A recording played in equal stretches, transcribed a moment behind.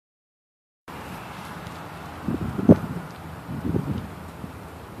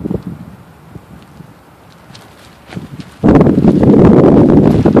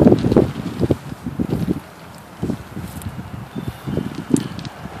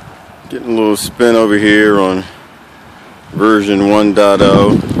Getting a little spin over here on version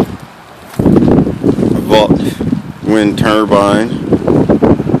 1.0 VAWT wind turbine,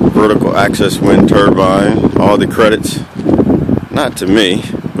 vertical axis wind turbine. All the credits, not to me,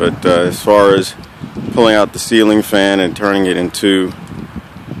 but as far as pulling out the ceiling fan and turning it into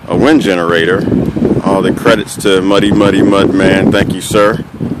a wind generator, all the credits to MuddyMuddyMudMan. Thank you, sir,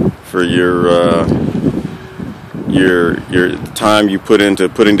 for your time you put into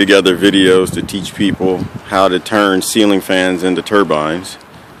putting together videos to teach people how to turn ceiling fans into turbines.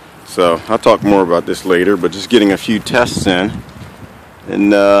 So I'll talk more about this later, but just getting a few tests in.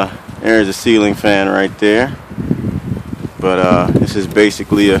 And there's a ceiling fan right there. But this is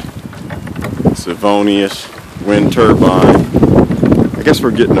basically a Savonius wind turbine. I guess we're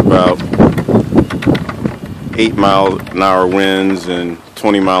getting about 8-mile-an-hour winds and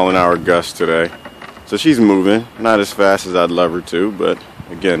 20-mile-an-hour gusts today. So she's moving, not as fast as I'd love her to, but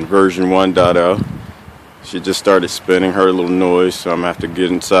again, version 1.0. She just started spinning, heard a little noise, so I'm going to have to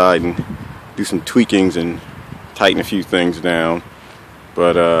get inside and do some tweakings and tighten a few things down.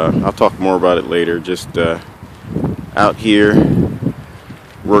 But I'll talk more about it later. Just out here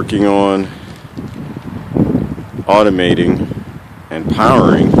working on automating and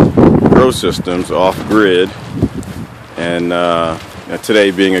powering grow systems off-grid, and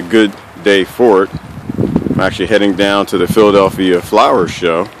today being a good day for it. I'm actually heading down to the Philadelphia Flower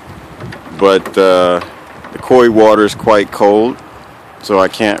Show, but the koi water is quite cold, so I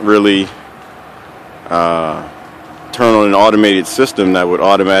can't really turn on an automated system that would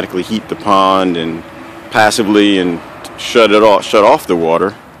automatically heat the pond and passively and shut off the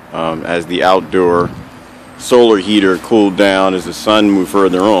water as the outdoor solar heater cooled down as the sun moved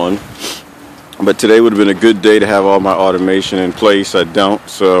further on. But today would have been a good day to have all my automation in place. I don't,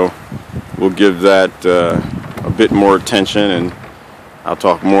 so we'll give that a bit more attention, and I'll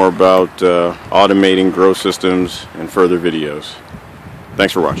talk more about automating grow systems in further videos.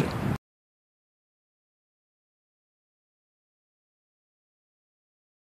 Thanks for watching.